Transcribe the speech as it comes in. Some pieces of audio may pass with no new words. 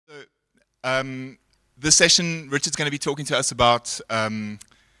This session, Richard's going to be talking to us about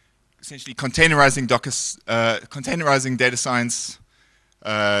essentially containerizing containerizing data science,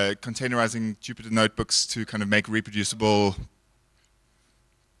 containerizing Jupyter notebooks to kind of make reproducible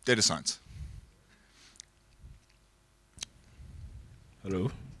data science.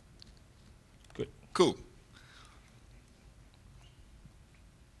 Hello. Good. Cool.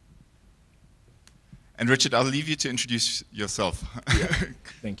 And Richard, I'll leave you to introduce yourself. Yeah.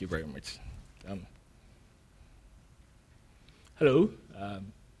 Thank you very much. Hello.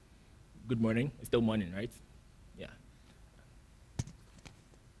 Good morning. It's still morning, right? Yeah.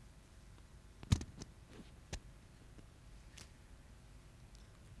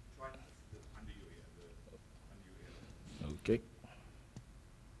 Okay.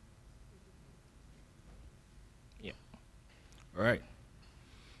 Yeah. All right.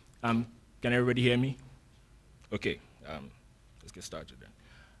 Can everybody hear me? Okay. Let's get started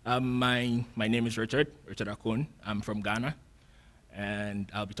then. My name is Richard Ackon. I'm from Ghana,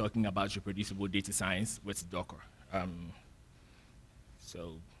 and I'll be talking about reproducible data science with Docker.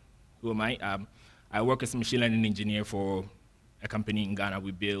 So, who am I? I work as a machine learning engineer for a company in Ghana.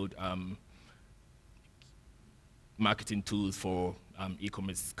 We build marketing tools for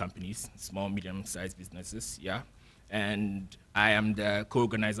e-commerce companies, small, medium-sized businesses. Yeah, and I am the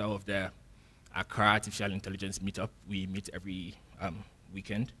co-organizer of the Accra Artificial Intelligence Meetup. We meet every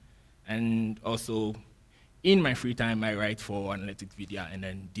weekend. And also, in my free time, I write for Analytics Video and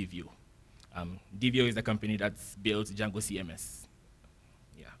then Divio. Divio is the company that's built Django CMS.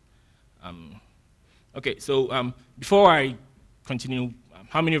 Yeah. Okay, so before I continue,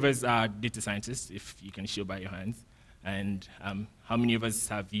 how many of us are data scientists, if you can show by your hands? And how many of us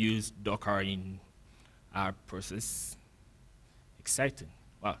have used Docker in our process? Exciting.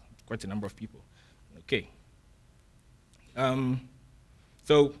 Wow, quite a number of people. Okay.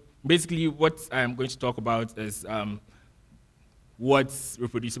 So basically what I'm going to talk about is what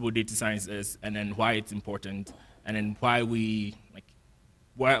reproducible data science is, and then why it's important, and then why we,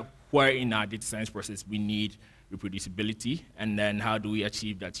 where in our data science process we need reproducibility, and then how do we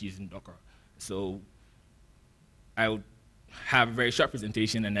achieve that using Docker. So I'll have a very short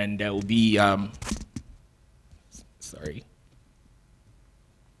presentation, and then there will be, sorry.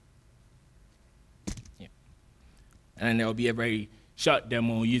 Yeah. And then there will be a very short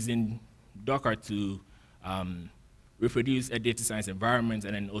demo using Docker to reproduce a data science environment,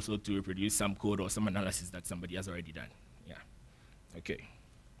 and then also to reproduce some code or some analysis that somebody has already done. Yeah. Okay.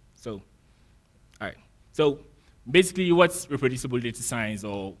 So, all right. So basically, what's reproducible data science,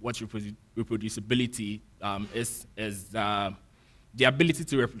 or what's reproducibility is the ability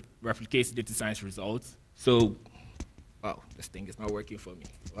to replicate data science results. So, wow, this thing is not working for me.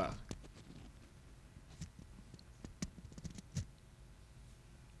 Wow.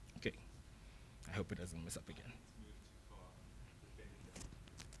 Okay. I hope it doesn't mess up again.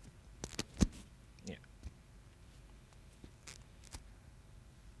 Yeah.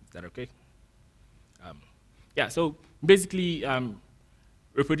 Is that okay? Yeah, so basically,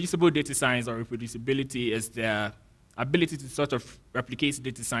 reproducible data science or reproducibility is the ability to sort of replicate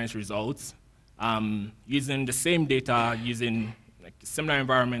data science results using the same data, using like similar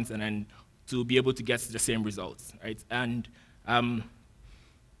environments, and then to be able to get the same results, right? And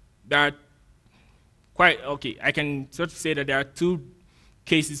there are I can sort of say that there are two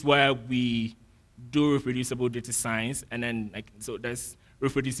cases where we do reproducible data science, and then so there's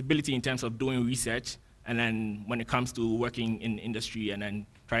reproducibility in terms of doing research, and then when it comes to working in industry and then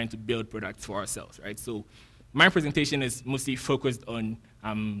trying to build products for ourselves, right? So my presentation is mostly focused on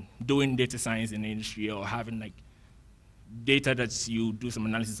doing data science in the industry, or having data that you do some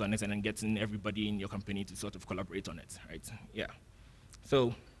analysis on it and then getting everybody in your company to sort of collaborate on it, right? Yeah.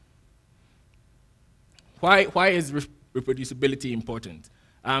 So why is reproducibility important?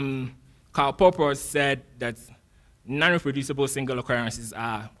 Karl Popper said that non-reproducible single occurrences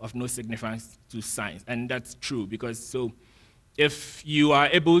are of no significance to science, and that's true, because so if you are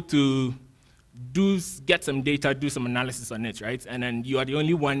able to get some data, do some analysis on it, right, and then you are the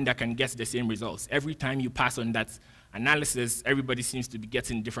only one that can get the same results. Every time you pass on that analysis, everybody seems to be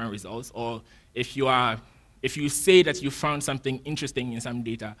getting different results. Or if you say that you found something interesting in some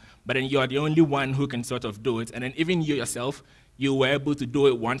data, but then you are the only one who can sort of do it, and then even you yourself, you were able to do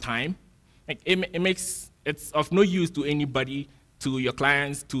it one time, it's of no use to anybody, to your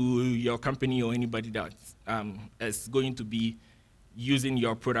clients, to your company, or anybody that is going to be using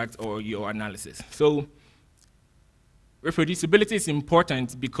your product or your analysis. So reproducibility is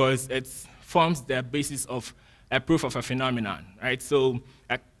important because it forms the basis of a proof of a phenomenon, right? So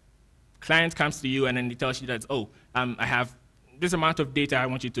a client comes to you and then he tells you that, oh, I have this amount of data, I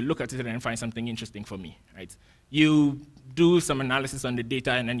want you to look at it and find something interesting for me, right? You do some analysis on the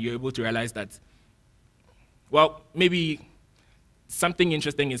data, and then you're able to realize that, well, maybe something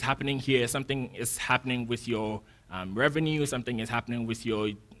interesting is happening here, something is happening with your revenue, something is happening with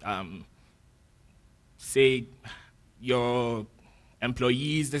your, say, your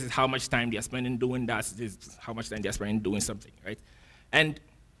employees. This is how much time they're spending doing that, this is how much time they're spending doing something, right? And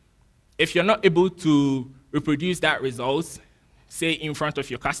if you're not able to reproduce that results, say in front of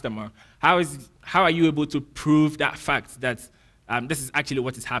your customer, how are you able to prove that fact that this is actually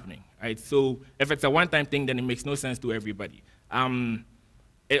what is happening, right? So if it's a one-time thing, then it makes no sense to everybody.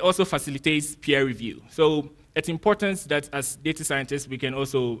 It also facilitates peer review. So it's important that as data scientists, we can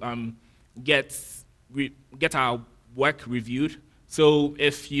also get our work reviewed. So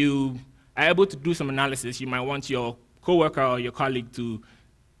if you are able to do some analysis, you might want your coworker or your colleague to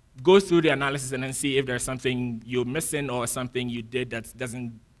go through the analysis and then see if there's something you're missing or something you did that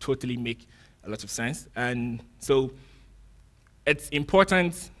doesn't totally make a lot of sense. And so it's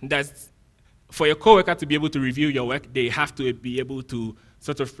important that for your coworker to be able to review your work, they have to be able to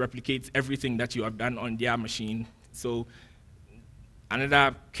sort of replicate everything that you have done on their machine. So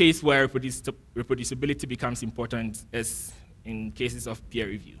another case where reproducibility becomes important is in cases of peer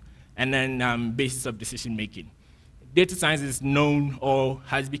review. And then basis of decision making. Data science is known or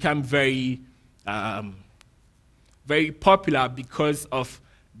has become very, very popular because of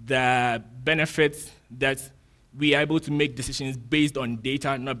the benefits that we are able to make decisions based on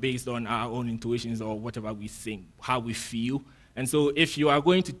data, not based on our own intuitions or whatever we think, how we feel. And so if you are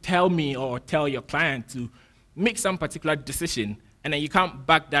going to tell me or tell your client to make some particular decision, and then you can't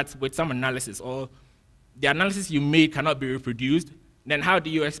back that with some analysis, or the analysis you made cannot be reproduced, then how do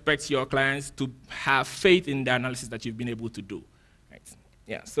you expect your clients to have faith in the analysis that you've been able to do? Right?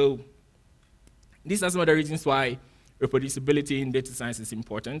 Yeah, so these are some of the reasons why reproducibility in data science is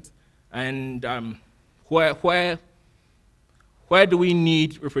important. And where do we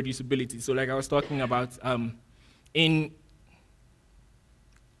need reproducibility? So like I was talking about,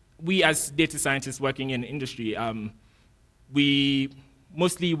 we as data scientists working in the industry, we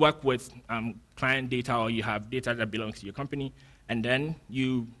mostly work with client data, or you have data that belongs to your company, and then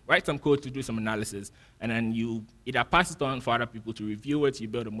you write some code to do some analysis, and then you either pass it on for other people to review it, you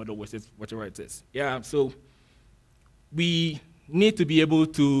build a model with it, whatever it is. Yeah, so we need to be able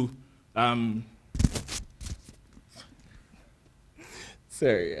to,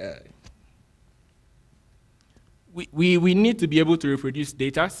 we need to be able to reproduce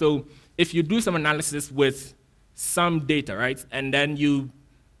data. So if you do some analysis with some data, right, and then you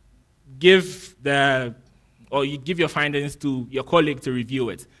give your findings to your colleague to review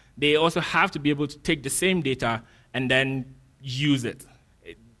it, they also have to be able to take the same data and then use it.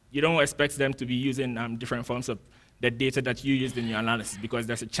 You don't expect them to be using different forms of the data that you used in your analysis, because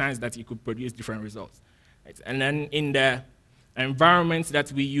there's a chance that you could produce different results. Right? And then in the environments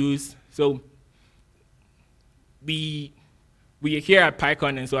that we use, so we are here at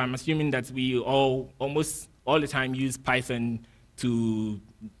PyCon, and so I'm assuming that we almost all the time use Python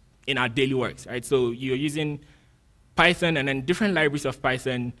in our daily works, right? So you're using Python and then different libraries of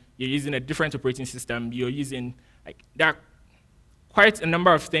Python, you're using a different operating system, you're using, there are quite a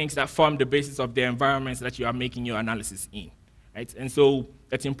number of things that form the basis of the environments that you are making your analysis in, right? And so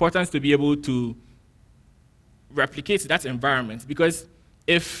it's important to be able to replicate that environment, because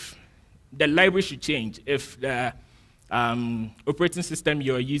if the library should change, if the operating system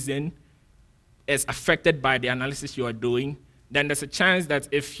you're using is affected by the analysis you are doing, then there's a chance that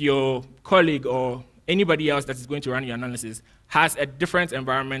if your colleague or anybody else that is going to run your analysis has a different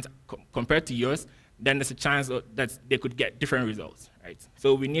environment compared to yours, then there's a chance that they could get different results, right?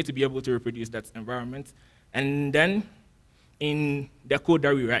 So we need to be able to reproduce that environment. And then in the code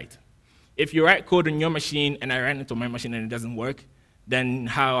that we write, if you write code on your machine and I run it on my machine and it doesn't work, then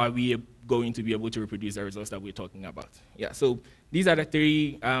how are we going to be able to reproduce the results that we're talking about? Yeah, so these are the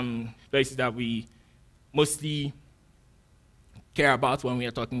three places that we mostly care about when we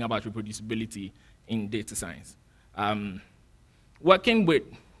are talking about reproducibility in data science. Working with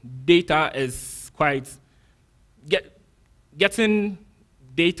data is quite, getting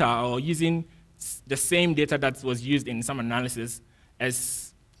data or using the same data that was used in some analysis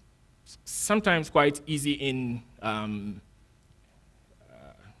is sometimes quite easy in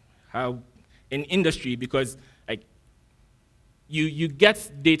in industry, because you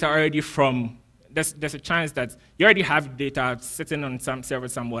get data already from, there's a chance that you already have data sitting on some server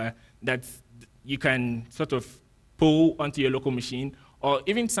somewhere that you can sort of pull onto your local machine, or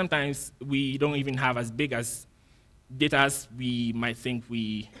even sometimes we don't even have as big as data as we might think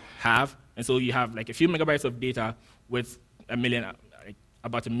we have, and so you have like a few megabytes of data with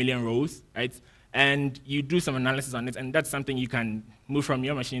about 1 million rows, right? And you do some analysis on it, and that's something you can move from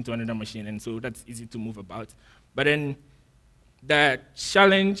your machine to another machine, and so that's easy to move about. But then the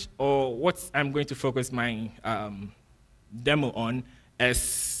challenge, or what I'm going to focus my demo on,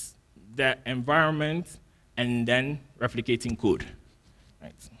 is the environment and then replicating code.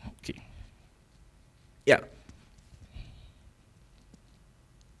 Right, okay. Yeah.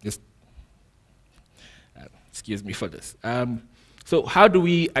 Just excuse me for this. So how do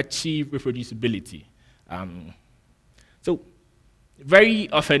we achieve reproducibility? So very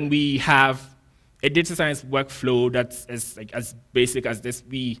often we have a data science workflow that's as basic as this.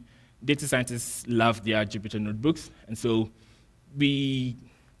 Data scientists love their Jupyter notebooks, and so we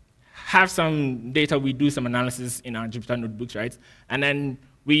have some data, we do some analysis in our Jupyter notebooks, right? And then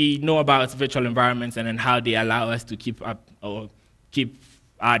we know about virtual environments and then how they allow us to keep up or keep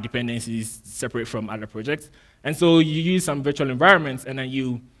our dependencies separate from other projects. And so you use some virtual environments and then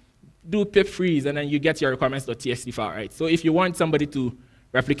you do pip freeze and then you get your requirements.txt file, right? So if you want somebody to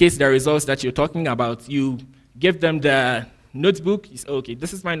replicate the results that you're talking about, you give them the notebook. You say, okay,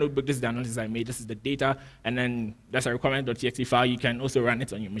 this is my notebook, this is the analysis I made, this is the data, and then that's a requirement.txt file. You can also run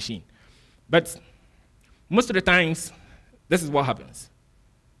it on your machine. But most of the times, this is what happens.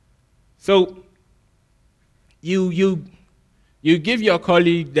 So you give your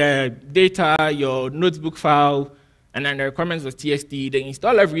colleague the data, your notebook file, and then the requirements.txt, they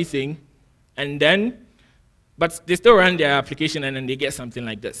install everything, and then, but they still run their application and then they get something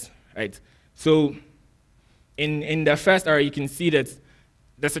like this, right? So in the first array, you can see that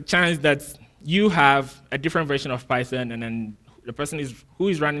there's a chance that you have a different version of Python, and then the person who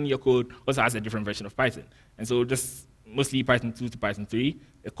is running your code also has a different version of Python. And so just mostly Python 2 to Python 3,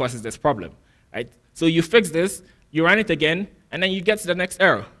 it causes this problem, right? So you fix this, you run it again, and then you get to the next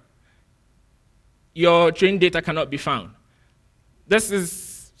error. Your trained data cannot be found. This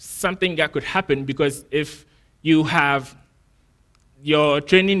is something that could happen because if you have your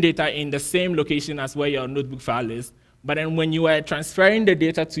training data in the same location as where your notebook file is, but then when you are transferring the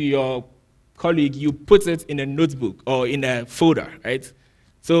data to your colleague, you put it in a notebook or in a folder, right?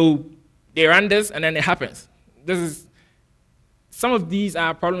 So they run this and then it happens. Some of these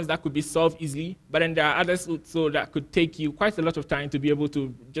are problems that could be solved easily, but then there are others so that could take you quite a lot of time to be able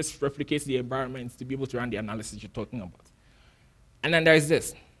to just replicate the environments, to be able to run the analysis you're talking about. And then there's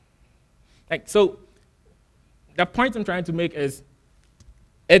this. So the point I'm trying to make is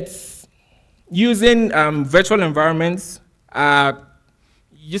it's using virtual environments are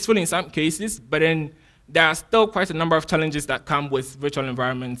useful in some cases, but then there are still quite a number of challenges that come with virtual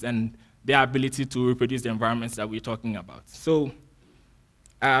environments and their ability to reproduce the environments that we're talking about. So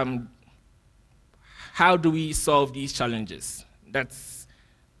how do we solve these challenges? That's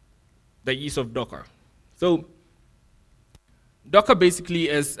the use of Docker. So Docker basically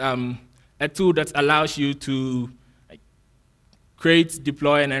is a tool that allows you to create,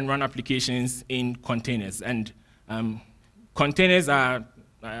 deploy, and then run applications in containers. And containers are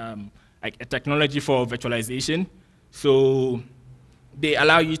like a technology for virtualization. So they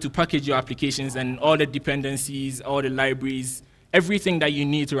allow you to package your applications and all the dependencies, all the libraries, everything that you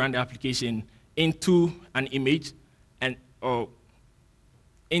need to run the application into an image or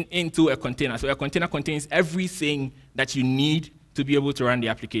into a container. So a container contains everything that you need to be able to run the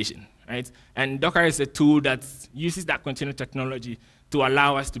application, right? And Docker is a tool that uses that container technology to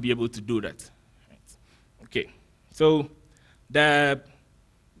allow us to be able to do that. Right? Okay, so the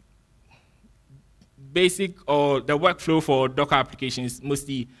basic or the workflow for Docker applications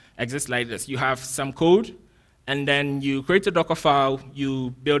mostly exists like this. You have some code, and then you create a Docker file, you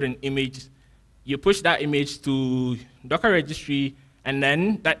build an image, you push that image to Docker registry, and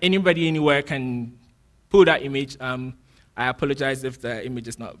then that anybody anywhere can pull that image. I apologize if the image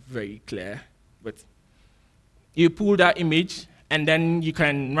is not very clear, but you pull that image, and then you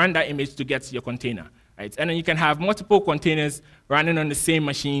can run that image to get to your container, right? And then you can have multiple containers running on the same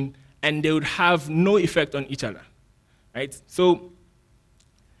machine, and they would have no effect on each other, right? So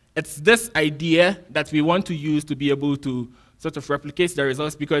it's this idea that we want to use to be able to sort of replicate the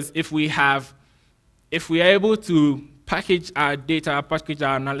results, because if we are able to package our data, package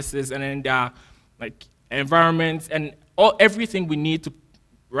our analysis, and then there are like environments and everything we need to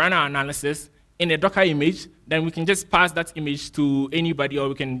run our analysis in a Docker image, then we can just pass that image to anybody, or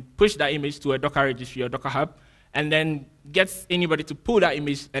we can push that image to a Docker registry or Docker Hub, and then get anybody to pull that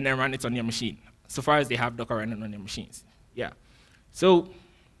image and then run it on your machine, so far as they have Docker running on their machines. Yeah. So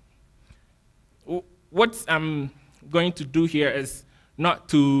what I'm going to do here is not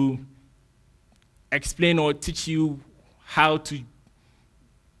to explain or teach you how to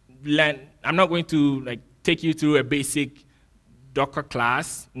learn. I'm not going to take you through a basic Docker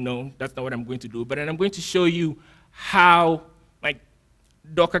class. No, that's not what I'm going to do. But then I'm going to show you how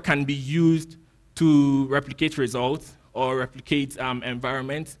Docker can be used to replicate results or replicate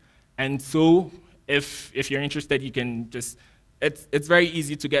environments. And so if you're interested, you can just, it's very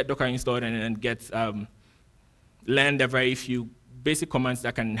easy to get Docker installed and get, learn the very few basic commands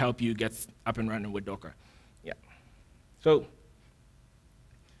that can help you get up and running with Docker. Yeah. So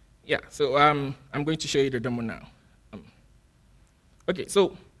I'm going to show you the demo now. Okay,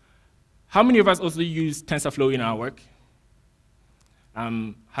 so how many of us also use TensorFlow in our work?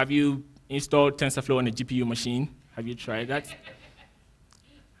 Have you installed TensorFlow on a GPU machine? Have you tried that?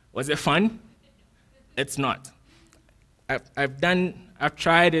 Was it fun? It's not. I've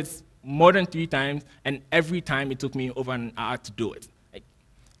tried it more than 3 times, and every time it took me over an hour to do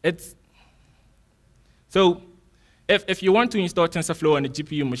it. So if you want to install TensorFlow on a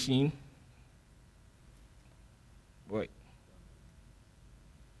GPU machine, boy.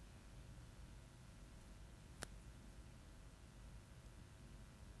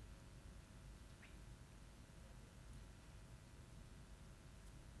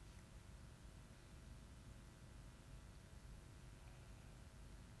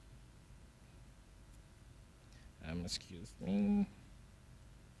 Excuse me.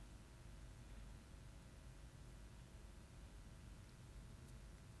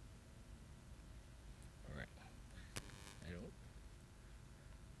 All right.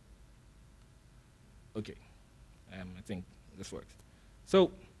 Okay. I think this works.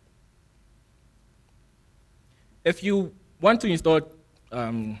 So if you want to install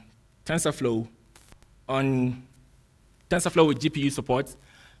TensorFlow on TensorFlow with GPU support,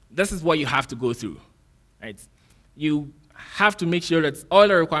 this is what you have to go through, right? You have to make sure that all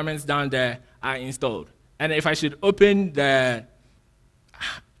the requirements down there are installed. And if I should open the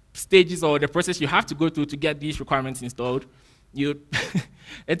stages or the process you have to go through to get these requirements installed,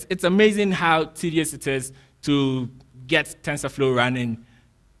 it's amazing how tedious it is to get TensorFlow running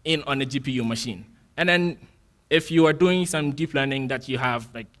on a GPU machine. And then if you are doing some deep learning that you have,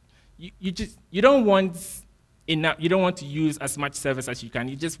 like, you don't want to use as much service as you can.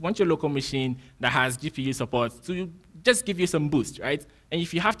 You just want your local machine that has GPU support to just give you some boost, right? And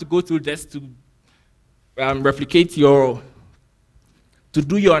if you have to go through this to replicate to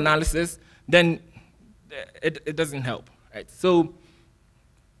do your analysis, then it doesn't help, right? So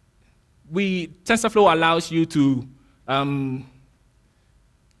TensorFlow allows you to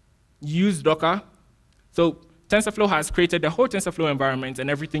use Docker. So TensorFlow has created the whole TensorFlow environment and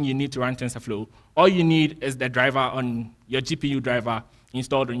everything you need to run TensorFlow. All you need is the driver on your GPU driver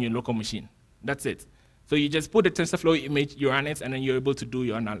installed on your local machine. That's it. So you just put the TensorFlow image, you run it, and then you're able to do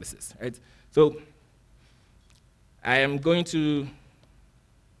your analysis, right? So I am going to,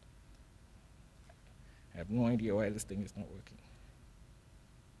 I have no idea why this thing is not working.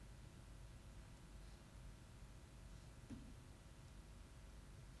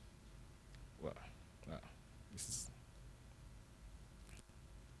 Wow, this is,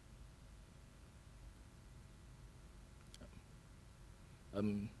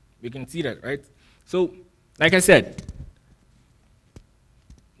 you can see that, right? So, like I said,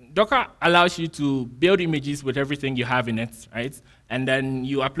 Docker allows you to build images with everything you have in it, right? And then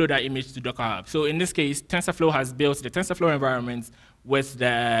you upload that image to Docker Hub. So in this case, TensorFlow has built the TensorFlow environment with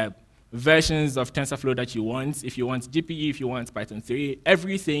the versions of TensorFlow that you want. If you want GPU, if you want Python 3,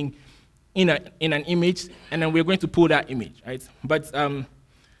 everything in an image, and then we're going to pull that image, right? But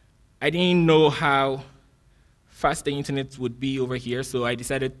I didn't know how fast the internet would be over here, so I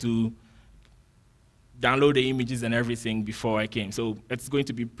decided to download the images and everything before I came. So it's going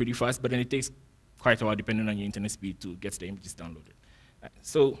to be pretty fast, but then it takes quite a while depending on your internet speed to get the images downloaded.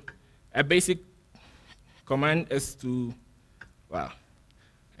 So a basic command is to, wow,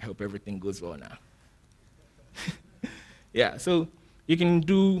 I hope everything goes well now. Yeah, so you can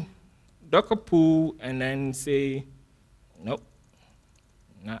do Docker pull and then say, nope,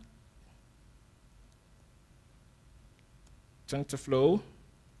 not TensorFlow.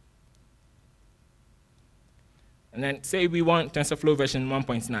 And then say we want TensorFlow version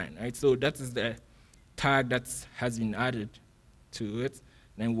 1.9, right? So that is the tag that has been added to it.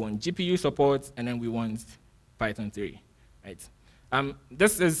 Then we want GPU support, and then we want Python 3, right?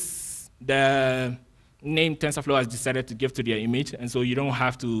 This is the name TensorFlow has decided to give to their image, and so you don't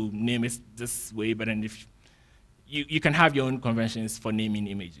have to name it this way, but then if you can have your own conventions for naming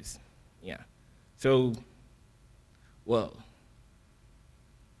images. Yeah. So, well.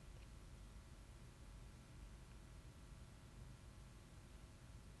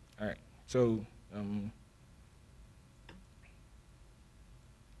 All right, so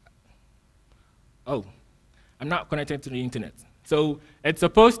oh, I'm not connected to the internet. So it's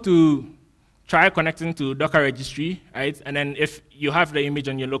supposed to try connecting to Docker registry, right? And then if you have the image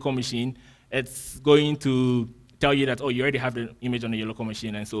on your local machine, it's going to tell you that, oh, you already have the image on your local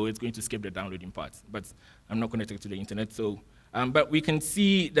machine, and so it's going to skip the downloading part. But I'm not connected to the internet, so, but we can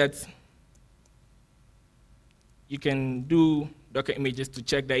see that you can do Docker images to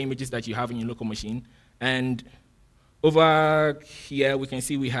check the images that you have in your local machine. And over here, we can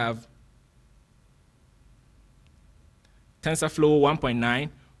see we have TensorFlow 1.9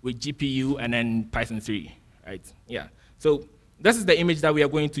 with GPU and then Python 3, right? Yeah. So this is the image that we are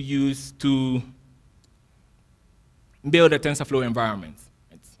going to use to build a TensorFlow environment.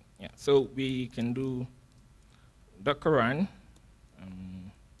 Right? Yeah. So we can do Docker run,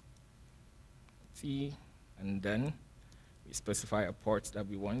 see, and then we specify a port that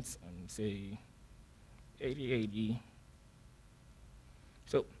we want, and say 8080.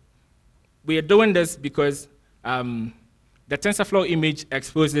 So we are doing this because the TensorFlow image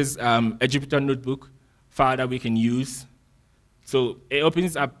exposes a Jupyter Notebook file that we can use. So it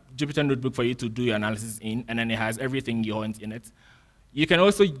opens up Jupyter Notebook for you to do your analysis in, and then it has everything you want in it. You can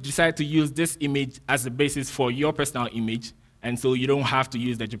also decide to use this image as the basis for your personal image, and so you don't have to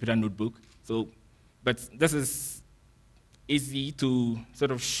use the Jupyter Notebook. So, but this is easy to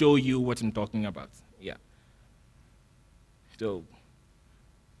sort of show you what I'm talking about. Yeah. So,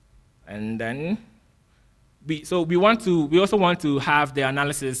 and then we also want to have the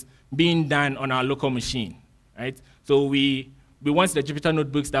analysis being done on our local machine, right? So we want the Jupyter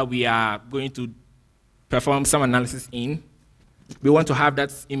notebooks that we are going to perform some analysis in. We want to have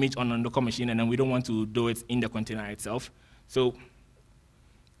that image on a local machine, and then we don't want to do it in the container itself. So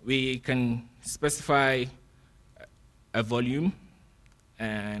we can specify a volume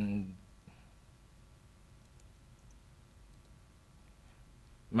and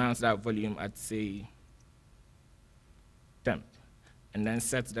mount that volume at, say, temp, and then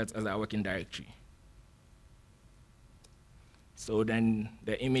set that as our working directory. So then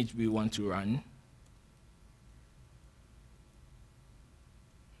the image we want to run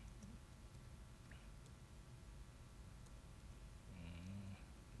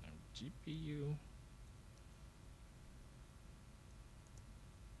GPU.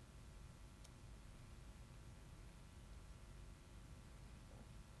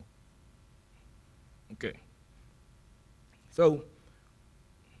 Okay. So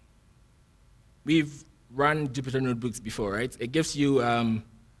we've run Jupyter Notebooks before, right? It gives you a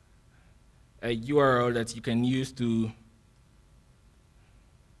URL that you can use to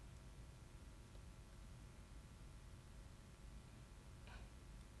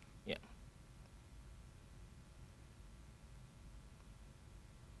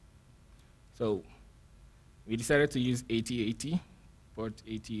So we decided to use 8080, port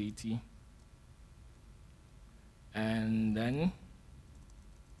 8080, and then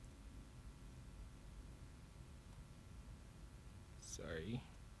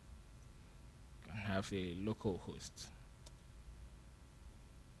can have a local host.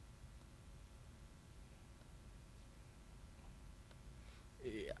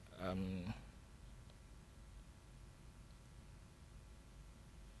 Yeah,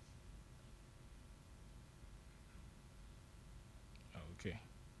 okay.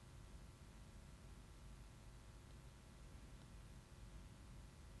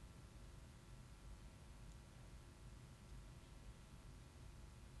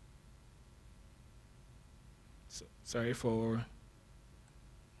 So sorry for.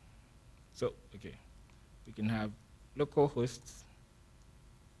 So okay, we can have local hosts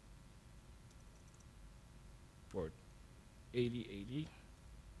port 8080.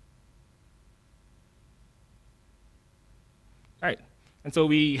 All right, and so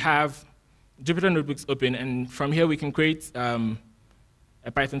we have Jupyter Notebooks open, and from here we can create a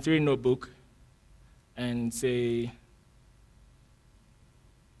Python 3 notebook and say,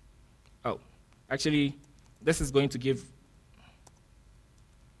 oh, actually, this is going to give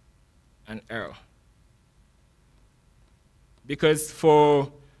an error. Because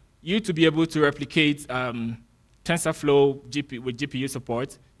for you to be able to replicate TensorFlow with GPU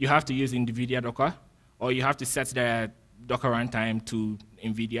support, you have to use NVIDIA Docker, or you have to set the Docker runtime to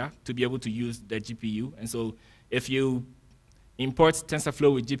NVIDIA to be able to use the GPU. And so if you import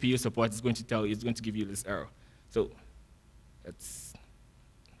TensorFlow with GPU support, it's going to give you this error. So that's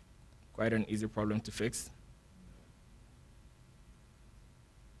quite an easy problem to fix.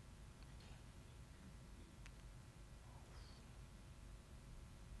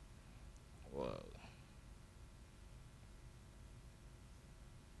 Whoa.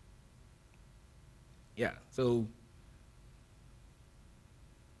 Yeah, so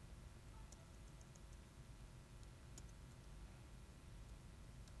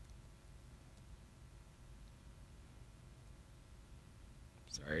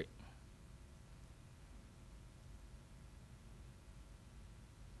Sorry.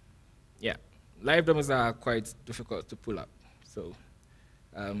 Yeah, live demos are quite difficult to pull up. So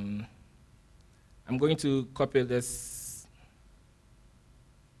I'm going to copy this.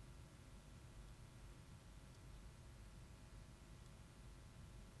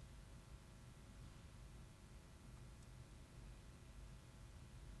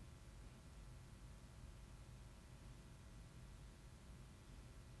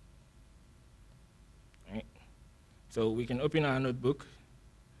 All right. So we can open our notebook,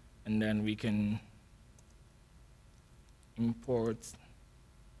 and then we can import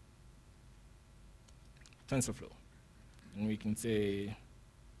TensorFlow. And we can say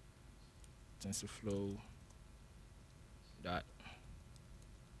TensorFlow dot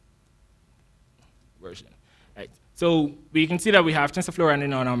version. Right. So we can see that we have TensorFlow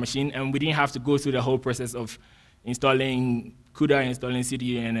running on our machine, and we didn't have to go through the whole process of installing CUDA, installing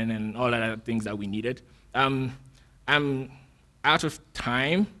CD, and all other things that we needed. I'm out of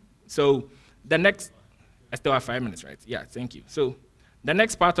time, so the next, I still have 5 minutes, right? Yeah, thank you. So the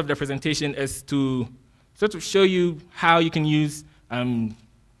next part of the presentation is to sort of show you how you can use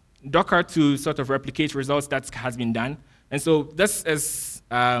Docker to sort of replicate results that has been done. And so this is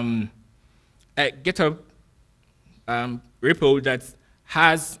a GitHub repo that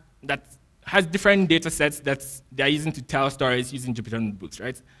has different data sets that they're using to tell stories using Jupyter notebooks,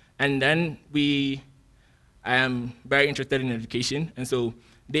 right? And then I am very interested in education, and so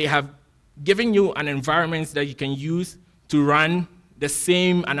they have given you an environment that you can use to run the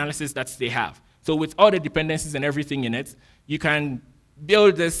same analysis that they have. So with all the dependencies and everything in it, you can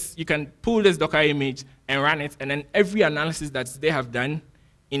build this, you can pull this Docker image and run it, and then every analysis that they have done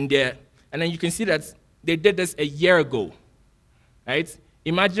in there, and then you can see that they did this a year ago, right?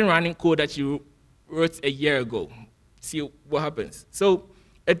 Imagine running code that you wrote a year ago. See what happens. So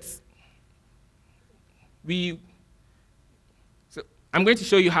I'm going to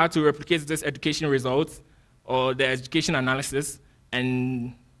show you how to replicate this education results or the education analysis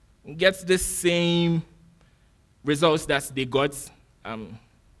and get the same results that they got. I'll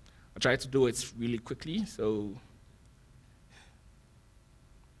try to do it really quickly. So,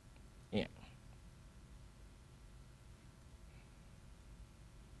 yeah.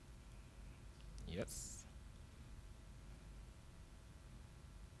 Yes.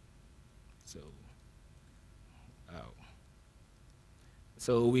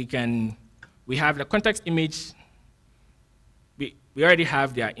 So we have the context image. We already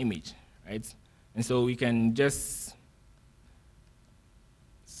have their image, right? And so we can just,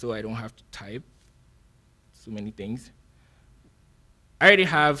 so I don't have to type so many things.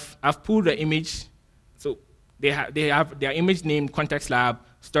 I've pulled the image. So they have their image named Context Lab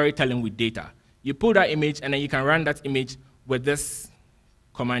Storytelling with Data. You pull that image, and then you can run that image with this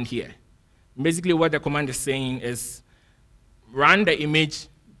command here. Basically, what the command is saying is, run the image,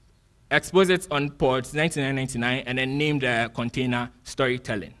 expose it on port 9999, and then name the container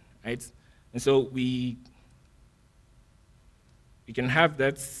storytelling, right? And so we can have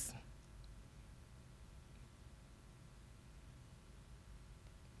that.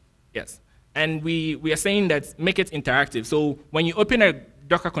 Yes. And we are saying that make it interactive. So when you open a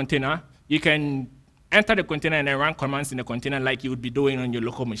Docker container, you can enter the container and then run commands in the container like you would be doing on your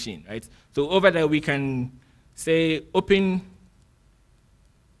local machine, right? So over there, we can say open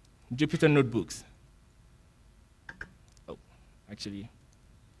Jupyter notebooks. Oh, actually,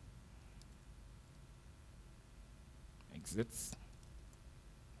 exits.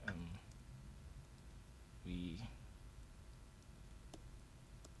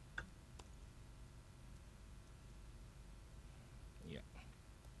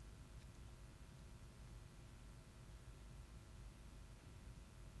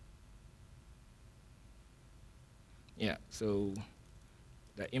 Yeah, so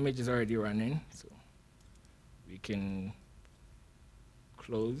the image is already running, so we can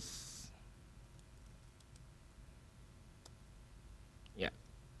close. Yeah,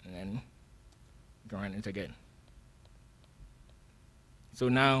 and then we can run it again. So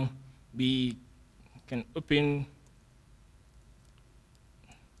now we can open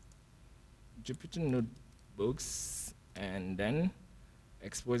Jupyter notebooks and then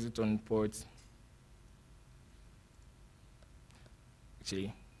expose it on port.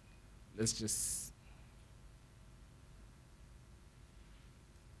 Actually, let's just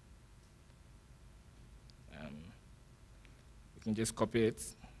we can just copy it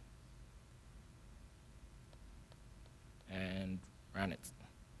and run it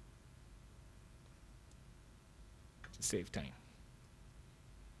to save time.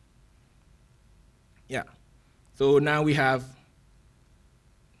 Yeah. So now we have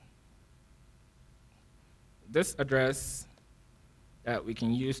this address that we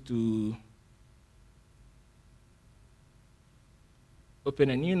can use to open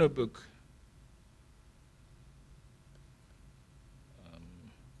a new notebook.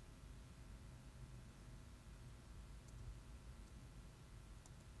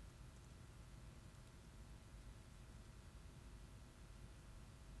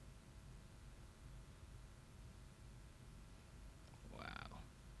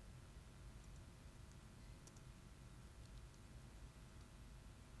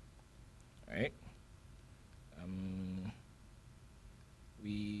 Right.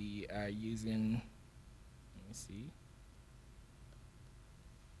 We are using, let me see.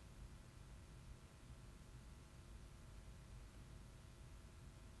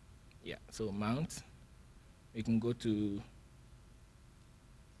 Yeah, so mount. We can go to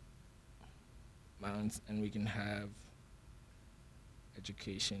mount and we can have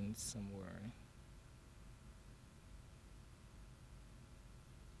education somewhere.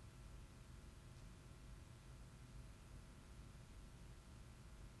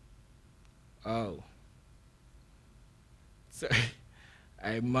 Oh, sorry.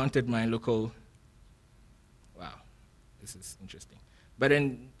 I mounted my local. Wow, this is interesting. But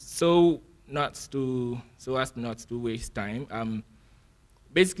then, so as not to waste time.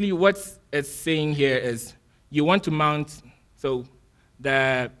 Basically, what it's saying here is you want to mount. So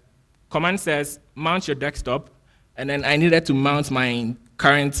the command says mount your desktop, and then I needed to mount my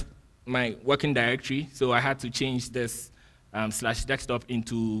working directory. So I had to change this /desktop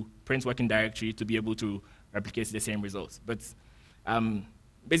into print working directory to be able to replicate the same results. But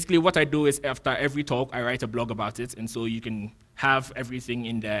basically what I do is after every talk, I write a blog about it, and so you can have everything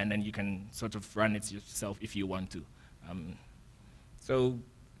in there, and then you can sort of run it yourself if you want to. So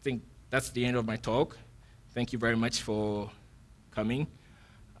I think that's the end of my talk. Thank you very much for coming.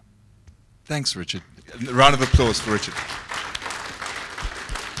 Thanks, Richard. A round of applause for Richard.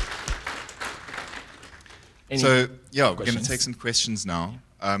 So, yeah, we're going to take some questions now.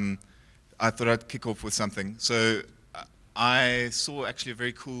 I thought I'd kick off with something. So I saw actually a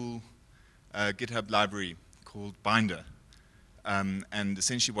very cool GitHub library called Binder. And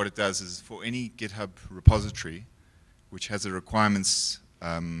essentially what it does is for any GitHub repository, which has a requirements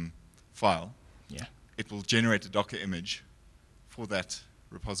file, it will generate a Docker image for that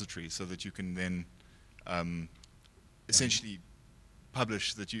repository so that you can then essentially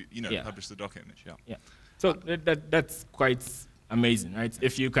publish that publish the Docker image. Yeah. So that's quite amazing, right?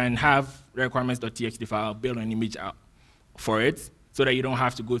 If you can have requirements.txt file, build an image out for it, so that you don't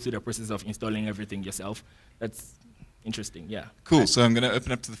have to go through the process of installing everything yourself. That's interesting, yeah. Cool, so I'm going to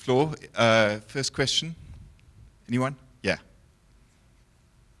open up to the floor. First question, anyone? Yeah.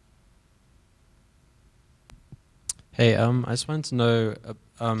 Hey, I just wanted to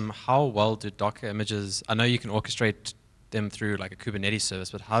know how well do Docker images, I know you can orchestrate them through like a Kubernetes service,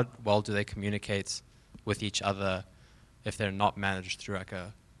 but how well do they communicate with each other if they're not managed through like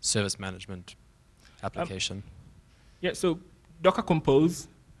a service management application? Yeah, so Docker Compose,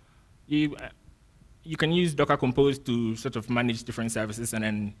 you can use Docker Compose to sort of manage different services and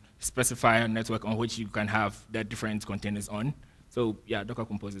then specify a network on which you can have the different containers on. So yeah, Docker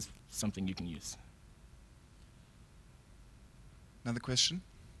Compose is something you can use. Another question?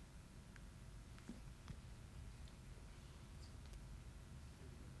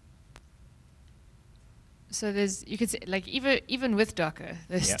 So you could say, like, even with Docker,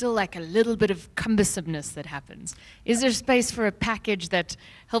 there's still like a little bit of cumbersomeness that happens. Is there space for a package that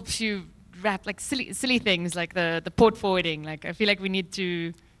helps you wrap like silly things like the port forwarding? Like, I feel like we need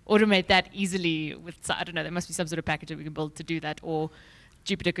to automate that easily with, I don't know, there must be some sort of package that we can build to do that, or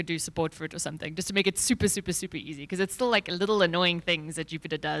Jupyter could do support for it or something, just to make it super, super, super easy. Because it's still like little annoying things that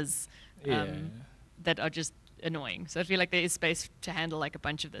Jupyter does that are just annoying. So I feel like there is space to handle like a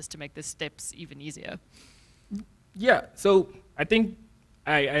bunch of this to make the steps even easier. Yeah, so I think,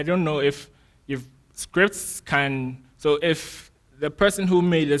 I don't know if scripts can, so if the person who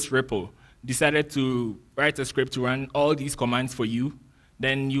made this repo decided to write a script to run all these commands for you,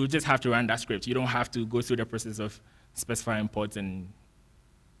 then you just have to run that script. You don't have to go through the process of specifying ports and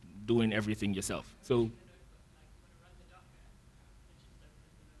doing everything yourself. So,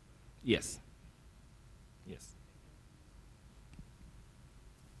 yes. Yes.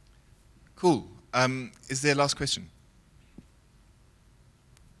 Cool. Is there a last question?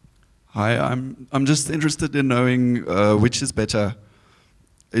 Hi, I'm just interested in knowing which is better.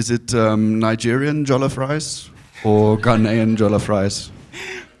 Is it Nigerian jollof rice or Ghanaian jollof rice?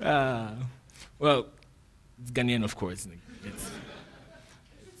 Well, it's Ghanaian, of course.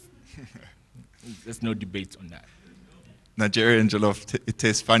 There's no debate on that. Nigerian jollof, it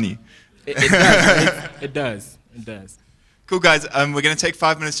tastes funny. It does. It does. Cool, guys. We're going to take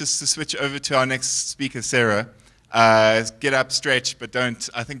 5 minutes just to switch over to our next speaker, Sarah. Get up, stretch, but don't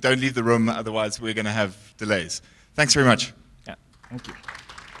leave the room, otherwise we're going to have delays. Thanks very much. Yeah, thank you.